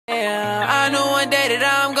Yeah, I know one day that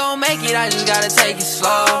I'm gonna make it, I just gotta take it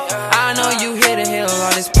slow. I know you here to heal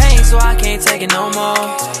all this pain, so I can't take it no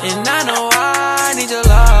more. And I know I need your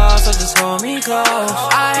love, so just hold me close.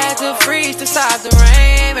 I had to freeze to stop the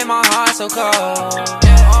rain, made my heart so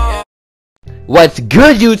cold. What's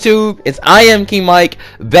good, YouTube? It's I am King Mike,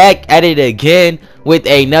 back at it again with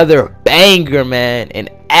another banger, man. And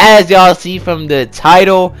as y'all see from the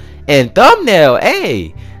title and thumbnail,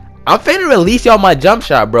 hey, I'm finna release y'all my jump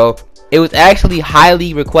shot, bro. It was actually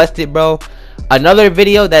highly requested, bro. Another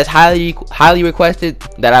video that's highly requested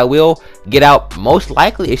that I will get out, most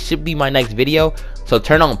likely it should be my next video, so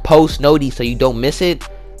turn on post noti so you don't miss it.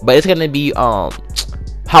 But it's gonna be how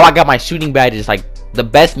I got my shooting badges, like the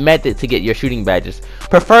best method to get your shooting badges,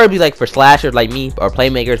 preferably like for slashers like me or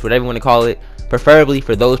playmakers, whatever you want to call it, preferably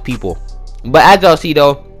for those people. But as y'all see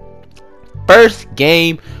though, first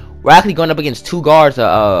game we're actually going up against two guards,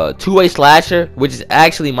 a two-way slasher, which is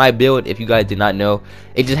actually my build. If you guys did not know,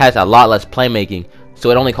 it just has a lot less playmaking,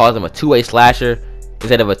 so it only calls them a two-way slasher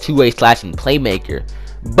instead of a two-way slashing playmaker.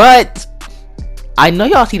 But I know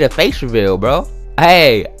y'all see the face reveal, bro.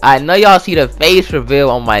 Hey, I know y'all see the face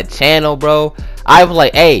reveal on my channel, bro. I was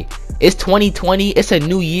like, hey, it's 2020, it's a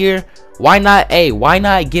new year. Why not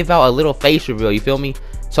give out a little face reveal? You feel me?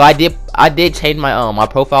 So I did change my my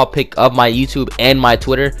profile pic of my YouTube and my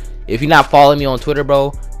Twitter. If you're not following me on Twitter,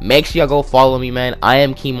 bro, make sure y'all go follow me, man. I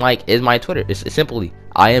am King Mike is my Twitter. It's simply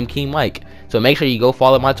I am King Mike. So make sure you go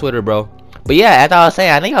follow my Twitter, bro. But yeah, as I was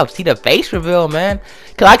saying, I think I'll see the face reveal, man.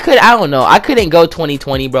 Cause I don't know, I couldn't go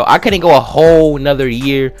 2020, bro. I couldn't go a whole nother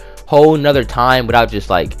year, whole nother time without just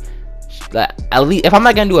like at least, if I'm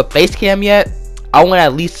not gonna do a face cam yet, I want to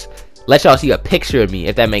at least let y'all see a picture of me,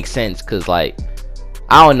 if that makes sense. Cause like,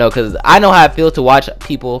 I don't know, cause I know how it feels to watch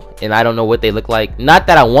people and I don't know what they look like. Not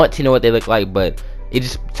that I want to know what they look like, but it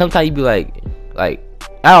just sometimes you be like I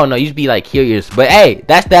don't know, you just be like curious. But hey,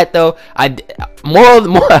 that's that though.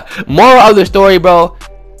 Moral of the story, bro.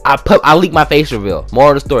 I leaked my face reveal. Moral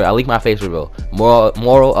of the story, I leaked my face reveal.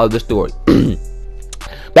 Moral of the story.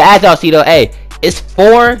 But as y'all see though, hey, it's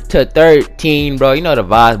 4-13, bro. You know the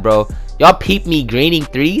vibes, bro. Y'all peep me greening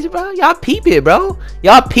threes, bro. Y'all peep it, bro.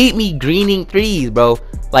 Y'all peep me greening threes, bro.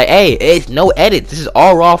 Like, hey, it's no edits. This is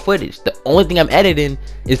all raw footage. The only thing I'm editing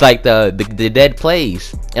is like the dead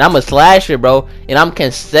plays. And I'm a slasher, bro. And I'm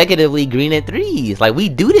consecutively greening threes. Like, we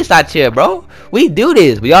do this out here, bro. We do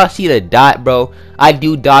this. We all see the dot, bro. I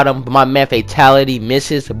do dot him, but my man fatality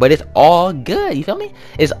misses. But it's all good. You feel me?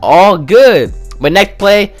 It's all good. But next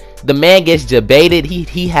play, the man gets debated.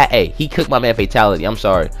 He cooked my man fatality. I'm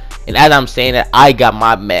sorry. And as I'm saying that, I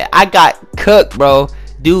got cooked, bro.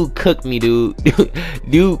 Dude cooked me, dude.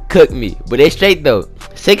 Dude cooked me. But it's straight though.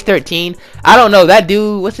 6-13. I don't know that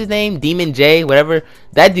dude. What's his name? Demon J, whatever.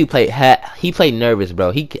 That dude he played nervous,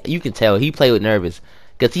 bro. You can tell he played with nervous,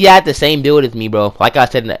 cause he had the same build as me, bro. Like I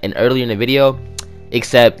said in earlier in the video,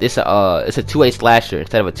 except it's a two-way slasher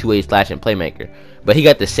instead of a two-way slashing playmaker. But he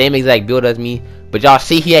got the same exact build as me. But y'all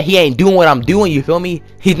see he ain't doing what I'm doing. You feel me?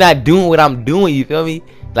 He's not doing what I'm doing. You feel me?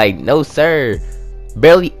 Like, no sir,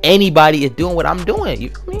 barely anybody is doing what I'm doing.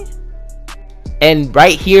 You feel me? And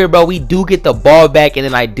right here, bro, we do get the ball back, and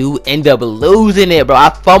then I do end up losing it, bro. I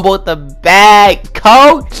fumbled the bag,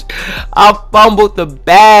 coach. I fumbled the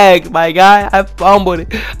bag, my guy. I fumbled it.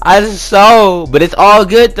 But it's all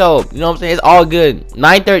good though. You know what I'm saying? It's all good.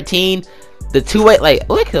 9-13. The two-way, like,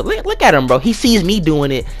 look at him, bro. He sees me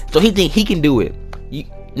doing it, so he think he can do it.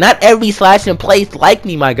 Not every slashing plays like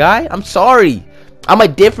me, my guy. I'm sorry. I'm a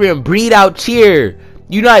different breed out here.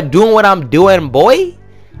 You not doing what I'm doing, boy.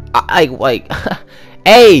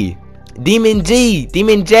 Hey, Demon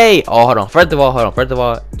J. Oh, hold on. First of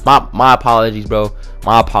all, my apologies, bro.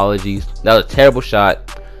 My apologies. That was a terrible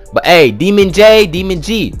shot. But hey, Demon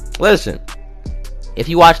G. Listen, if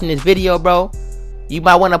you watching this video, bro, you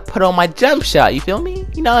might want to put on my jump shot. You feel me?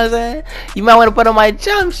 You know what I'm saying? You might want to put on my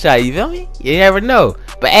jump shot. You feel me? You never know.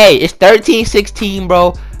 But hey, it's 13-16,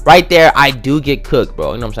 bro. Right there, I do get cooked,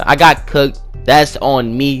 bro. You know what I'm saying? I got cooked. That's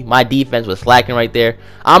on me. My defense was slacking right there.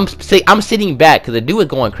 I'm sitting back because the dude was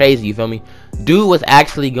going crazy. You feel me? Dude was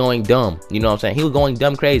actually going dumb. You know what I'm saying? He was going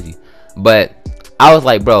dumb crazy. But I was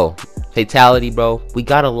like, bro, fatality, bro. We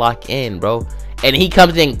gotta lock in, bro. And he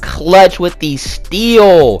comes in clutch with the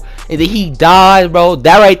steal, and then he dies, bro.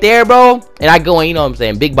 That right there, bro. And I go in, you know what I'm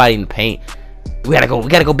saying? Big body in the paint. We gotta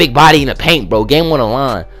go big body in the paint, bro. Game on the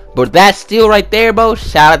line. But that steal right there, bro,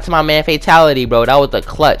 shout out to my man fatality, bro. That was a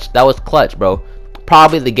clutch. That was clutch, bro.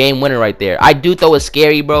 Probably the game winner right there. I do throw it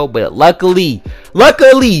scary, bro, but luckily went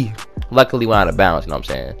out of bounds. You know what I'm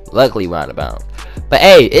saying? Luckily went out of bounds. But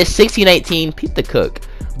hey, it's 16-18. Peep the cook.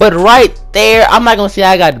 But right there, I'm not gonna say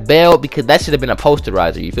I got bailed because that should have been a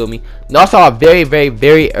posterizer. You feel me? And I saw very, very,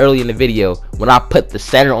 very early in the video when I put the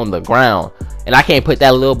center on the ground, and I can't put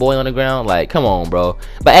that little boy on the ground. Like, come on, bro.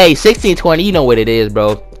 But hey, 16-20, you know what it is,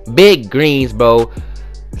 bro. Big greens, bro.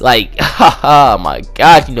 Like, oh my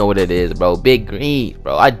gosh, you know what it is, bro. Big greens,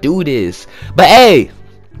 bro. I do this. But hey,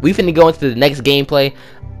 we finna go into the next gameplay.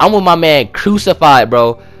 I'm with my man Crucified,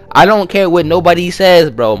 bro. I don't care what nobody says,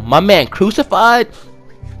 bro. My man Crucified,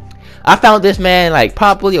 I found this man like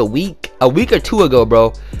probably a week or two ago,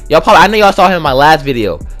 bro. Y'all probably, I know y'all saw him in my last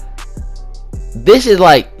video. This is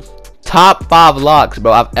like top 5 locks,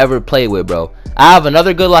 bro, I've ever played with, bro. I have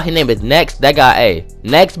another good lock. His name is Next. That guy,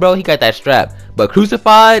 Next, bro, he got that strap. But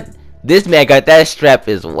Crucified, this man got that strap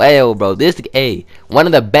as well, bro. This, one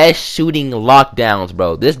of the best shooting lockdowns,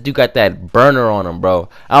 bro. This dude got that burner on him, bro.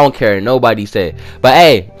 I don't care nobody say. But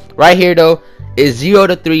hey, right here though, it's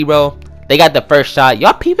 0-3, bro. They got the first shot.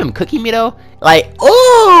 Y'all peep him cooking me though. Like,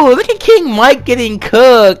 oh, look at King Mike getting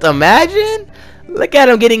cooked. Imagine. Look at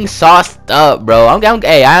him getting sauced up, bro.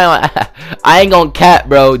 Hey, I ain't gonna cap,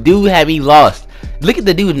 bro. Dude had me lost. Look at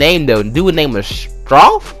the dude's name though. The dude's name was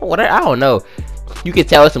Stroff. Whatever. I don't know. You can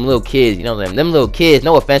tell it's some little kids. You know what I'm saying? Them little kids.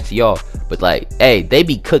 No offense to y'all, but like, hey, they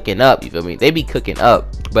be cooking up. You feel me? They be cooking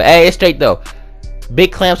up. But hey, it's straight though.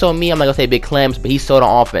 Big clamps on me. I'm not gonna say big clamps, but he's sold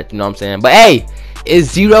on offense. You know what I'm saying? But hey,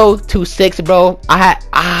 it's 0-6, bro. I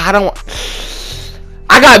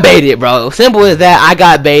got baited, bro. Simple as that. I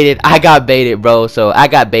got baited, bro. So I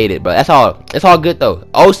got baited, bro. That's all. It's all good though.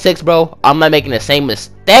 0-6, bro. I'm not making the same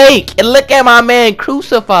mistake. And look at my man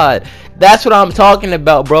Crucified. That's what I'm talking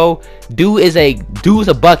about, bro. Dude's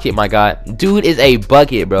a bucket, my guy. Dude is a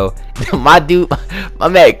bucket, bro. my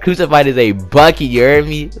man Crucified is a bucket. You heard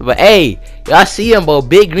me? But hey, y'all see him, bro.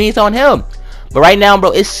 Big greens on him. But right now,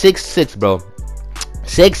 bro, it's 6-6, bro.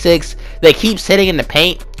 6-6. They keep sitting in the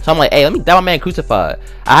paint. So I'm like, hey, let me dot my man Crucified.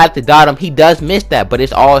 I have to dot him. He does miss that, but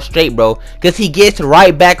it's all straight, bro. Because he gets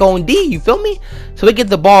right back on D. You feel me? So we get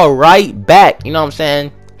the ball right back. You know what I'm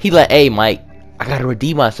saying? He like, hey, Mike, I got to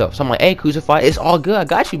redeem myself. So I'm like, hey, Crucified, it's all good. I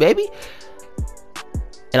got you, baby.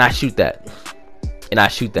 And I shoot that. And I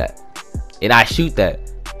shoot that. And I shoot that.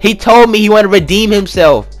 He told me he wanted to redeem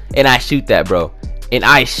himself. And I shoot that, bro. And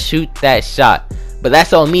I shoot that shot. But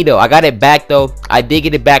that's on me though. I got it back though. I did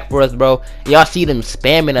get it back for us, bro. Y'all see them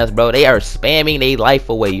spamming us, bro. They are spamming their life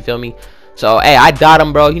away. You feel me? So hey, I dot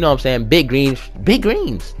them, bro. You know what I'm saying? Big greens. Big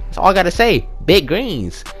greens. That's all I gotta say. Big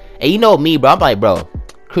greens. And you know me, bro. I'm like, bro,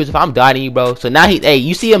 Crucified, I'm dotting you, bro. So now hey,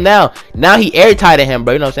 you see him now. Now he airtight at him,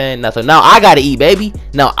 bro. You know what I'm saying? Now, so now I gotta eat, baby.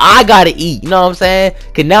 Now I gotta eat. You know what I'm saying?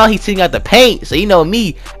 Cause now he's sitting at the paint. So you know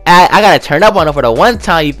me. I gotta turn up on him for the one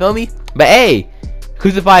time. You feel me? But hey,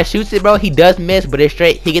 Crucified shoots it, bro. He does miss, but it's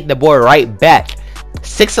straight. He get the board right back.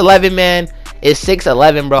 6-11, man. It's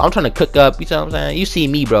 6-11, bro. I'm trying to cook up. You know what I'm saying? You see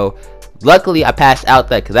me, bro. Luckily, I passed out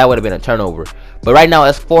that because that would have been a turnover. But right now,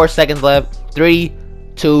 it's 4 seconds left. 3,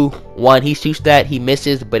 2, 1. He shoots that. He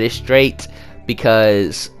misses, but it's straight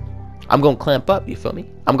because I'm going to clamp up. You feel me?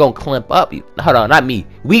 I'm going to clamp up. Hold on, not me.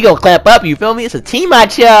 We going to clamp up. You feel me? It's a team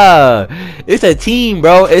out here. It's a team,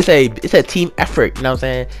 bro. It's a team effort. You know what I'm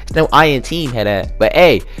saying? It's no I in team had that. But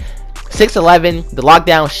hey, 6-11. The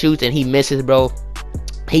lockdown shoots and he misses, bro.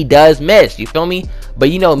 He does miss. You feel me?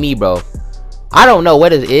 But you know me, bro. I don't know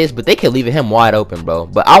what it is, but they can leave him wide open, bro.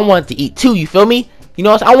 But I wanted to eat 2. You feel me? You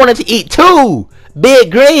know what I'm saying? I wanted to eat 2.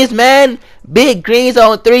 Big greens, man. Big greens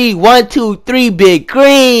on 3. 1, 2, 3. Big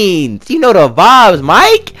greens. You know the vibes,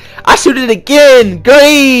 Mike. I shoot it again.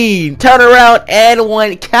 Green. Turn around and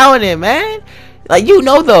 1. Count it, man. Like, you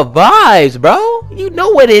know the vibes, bro. You know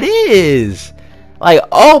what it is. Like,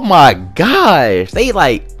 oh my gosh. They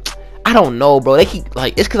like, I don't know, bro. They keep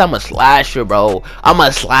like, it's because I'm a slasher, bro. I'm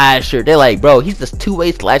a slasher. They're like, bro, he's this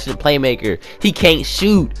two-way slasher playmaker. He can't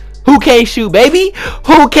shoot. Who can't shoot, baby?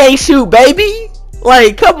 Who can't shoot, baby?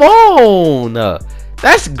 Like, come on.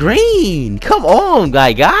 That's green. Come on,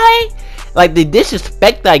 guy. Like, the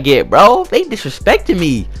disrespect I get, bro. They disrespecting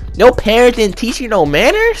me. No parents didn't teach you no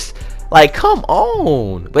manners. Like, come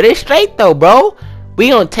on. But it's straight, though, bro. We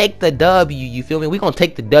gonna take the W, you feel me? We gonna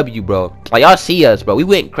take the W, bro. Like, y'all see us, bro. We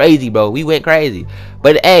went crazy, bro. We went crazy.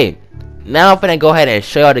 But, hey, now I'm finna go ahead and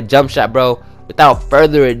show y'all the jump shot, bro. Without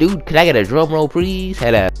further ado, can I get a drum roll, please?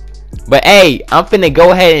 Head up. But hey, I'm finna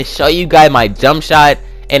go ahead and show you guys my jump shot.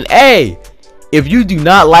 And hey, if you do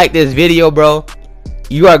not like this video, bro,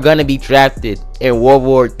 you are gonna be drafted in World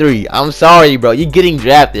War III. I'm sorry, bro. You're getting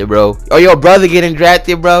drafted, bro. Or your brother getting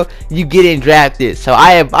drafted, bro. You getting drafted. So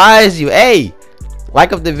I advise you, hey,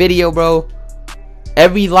 like up the video, bro.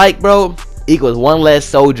 Every like, bro, equals 1 less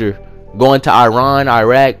soldier going to Iran,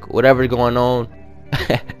 Iraq, whatever's going on.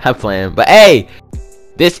 I'm playing. But hey,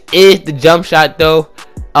 this is the jump shot though.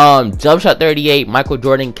 Jump shot 38, Michael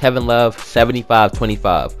Jordan, Kevin Love,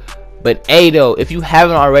 75-25. But hey though, if you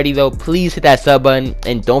haven't already though, please hit that sub button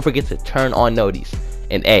and don't forget to turn on notice.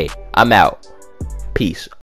 And hey, I'm out. Peace.